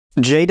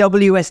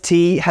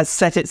JWST has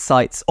set its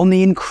sights on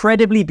the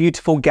incredibly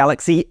beautiful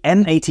galaxy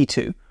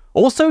M82,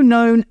 also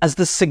known as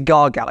the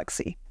Cigar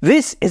galaxy.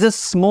 This is a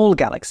small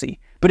galaxy,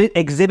 but it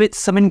exhibits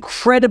some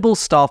incredible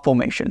star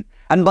formation,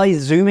 and by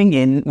zooming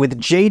in with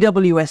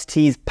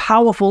JWST's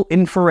powerful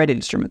infrared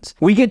instruments,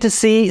 we get to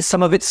see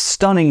some of its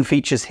stunning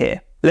features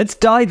here. Let's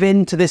dive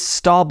into this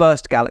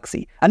starburst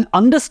galaxy and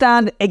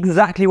understand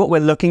exactly what we're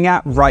looking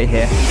at right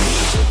here.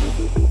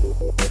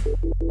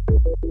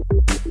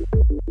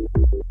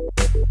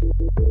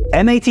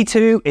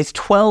 M82 is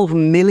 12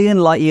 million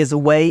light-years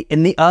away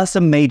in the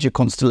Ursa Major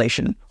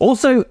constellation,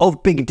 also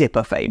of Big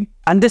Dipper fame.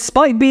 And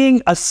despite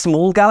being a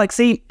small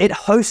galaxy, it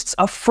hosts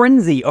a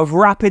frenzy of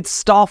rapid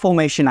star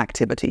formation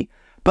activity,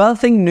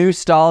 birthing new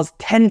stars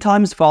 10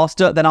 times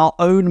faster than our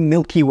own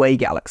Milky Way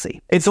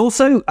galaxy. It's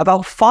also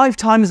about 5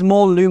 times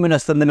more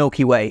luminous than the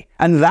Milky Way,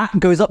 and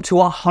that goes up to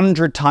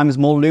 100 times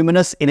more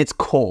luminous in its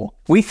core.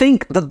 We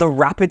think that the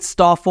rapid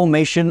star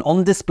formation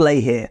on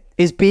display here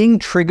is being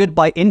triggered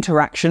by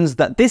interactions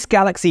that this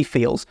galaxy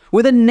feels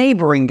with a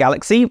neighboring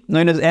galaxy,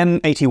 known as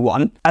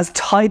M81, as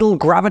tidal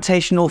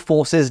gravitational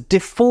forces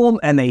deform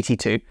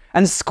M82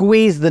 and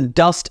squeeze the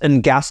dust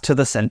and gas to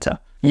the center.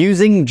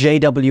 Using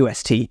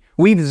JWST,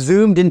 we've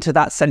zoomed into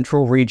that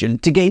central region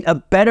to gain a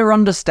better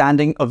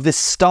understanding of this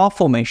star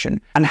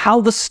formation and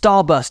how the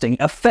starbursting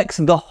affects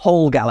the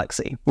whole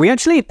galaxy. We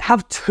actually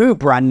have 2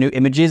 brand new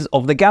images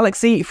of the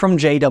galaxy from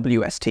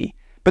JWST,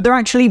 but they're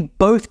actually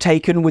both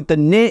taken with the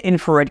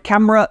near-infrared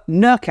camera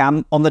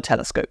NIRCam on the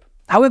telescope.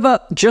 However,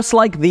 just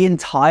like the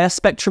entire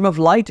spectrum of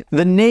light,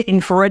 the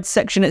near-infrared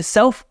section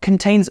itself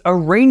contains a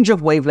range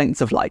of wavelengths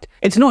of light.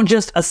 It's not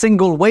just a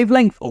single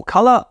wavelength or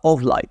color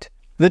of light.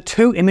 The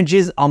 2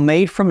 images are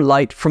made from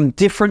light from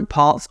different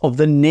parts of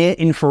the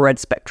near-infrared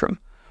spectrum,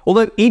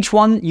 although each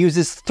one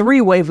uses 3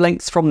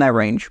 wavelengths from their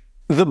range.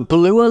 The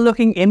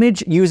bluer-looking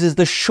image uses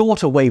the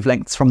shorter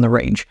wavelengths from the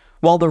range,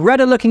 while the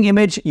redder-looking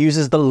image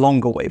uses the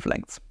longer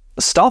wavelengths.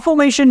 Star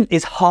formation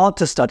is hard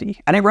to study,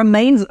 and it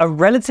remains a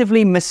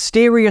relatively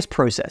mysterious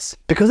process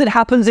because it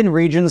happens in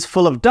regions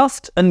full of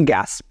dust and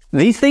gas.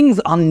 These things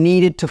are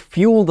needed to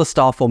fuel the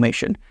star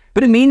formation,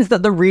 but it means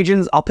that the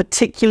regions are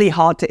particularly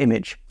hard to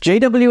image.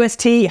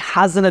 JWST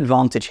has an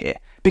advantage here,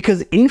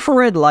 because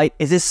infrared light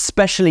is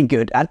especially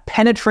good at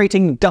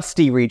penetrating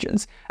dusty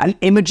regions and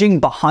imaging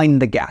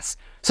behind the gas,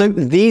 so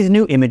these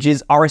new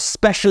images are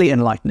especially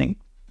enlightening.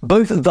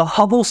 Both the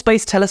Hubble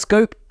Space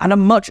Telescope and a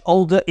much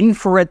older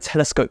infrared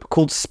telescope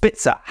called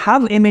Spitzer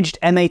have imaged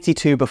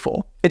M82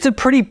 before. It's a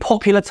pretty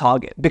popular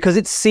target because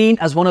it's seen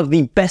as one of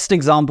the best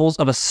examples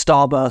of a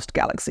starburst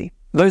galaxy.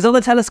 Those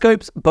other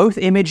telescopes both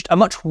imaged a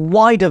much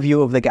wider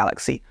view of the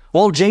galaxy,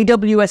 while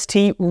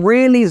JWST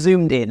really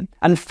zoomed in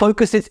and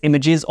focused its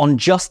images on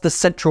just the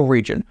central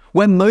region,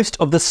 where most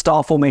of the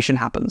star formation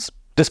happens.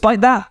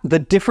 Despite that, the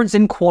difference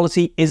in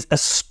quality is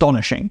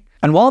astonishing.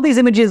 And while these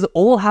images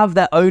all have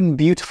their own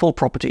beautiful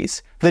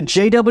properties, the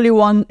JW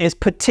one is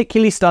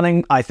particularly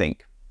stunning, I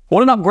think.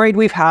 What an upgrade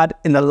we've had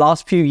in the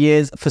last few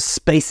years for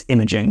space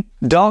imaging.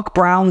 Dark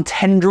brown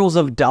tendrils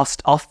of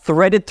dust are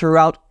threaded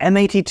throughout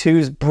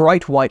M82's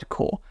bright white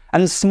core,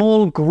 and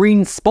small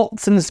green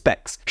spots and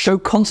specks show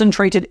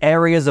concentrated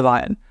areas of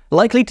iron,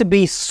 likely to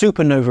be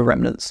supernova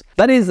remnants.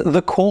 That is,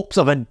 the corpse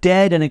of a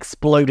dead and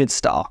exploded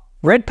star.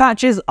 Red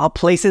patches are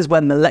places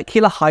where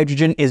molecular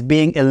hydrogen is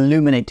being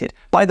illuminated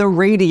by the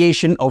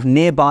radiation of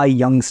nearby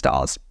young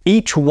stars.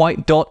 Each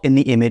white dot in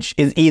the image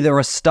is either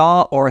a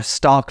star or a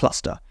star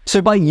cluster.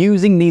 So by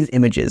using these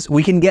images,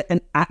 we can get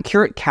an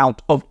accurate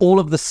count of all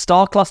of the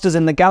star clusters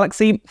in the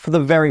galaxy for the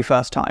very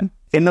first time.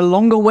 In the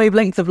longer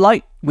wavelengths of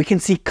light, we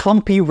can see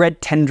clumpy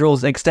red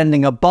tendrils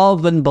extending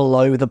above and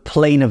below the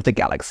plane of the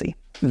galaxy.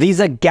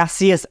 These are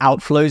gaseous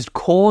outflows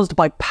caused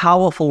by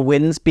powerful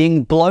winds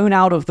being blown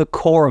out of the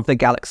core of the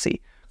galaxy,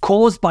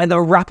 caused by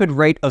the rapid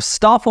rate of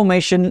star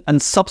formation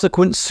and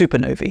subsequent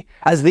supernovae,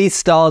 as these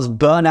stars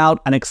burn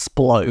out and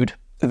explode.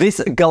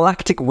 This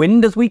galactic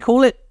wind, as we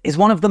call it, is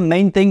one of the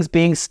main things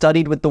being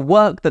studied with the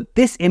work that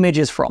this image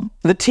is from.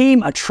 The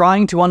team are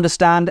trying to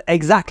understand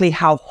exactly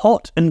how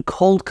hot and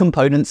cold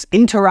components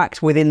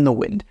interact within the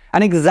wind,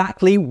 and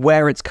exactly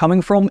where it's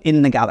coming from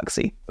in the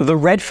galaxy. The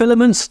red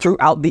filaments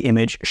throughout the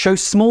image show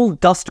small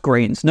dust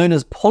grains known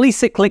as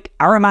polycyclic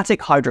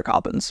aromatic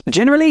hydrocarbons.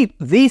 Generally,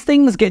 these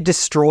things get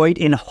destroyed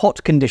in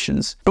hot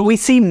conditions, but we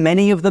see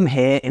many of them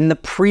here in the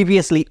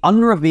previously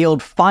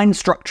unrevealed fine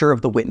structure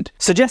of the wind,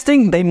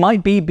 suggesting they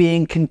might be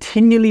being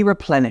continually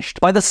replenished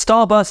by the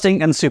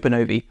starbursting and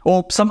supernovae,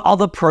 or some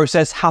other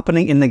process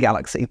happening in the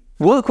galaxy.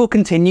 Work will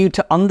continue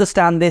to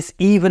understand this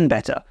even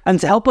better, and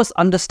to help us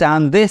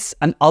understand this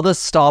and other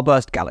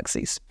starburst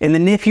galaxies. In the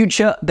near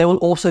future, there will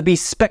also be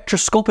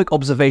spectroscopic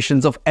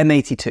observations of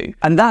M82,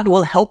 and that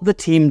will help the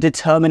team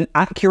determine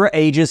accurate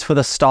ages for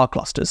the star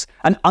clusters,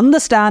 and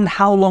understand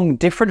how long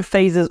different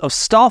phases of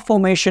star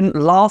formation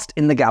last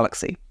in the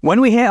galaxy.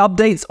 When we hear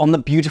updates on the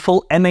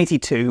beautiful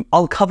M82,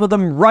 I'll cover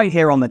them right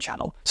here on the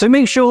channel, so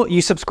make sure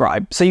you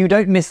subscribe so you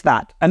don't miss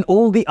that, and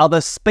all the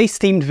other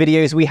space-themed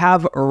videos we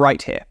have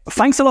right here.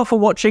 Thanks a lot for for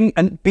watching,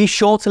 and be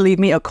sure to leave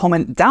me a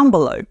comment down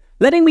below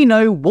letting me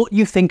know what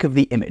you think of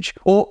the image,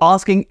 or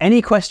asking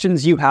any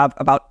questions you have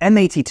about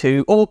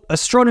M82 or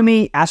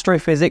astronomy,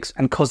 astrophysics,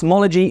 and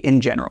cosmology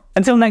in general.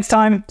 Until next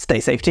time,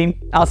 stay safe team,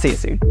 I'll see you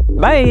soon.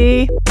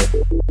 Bye!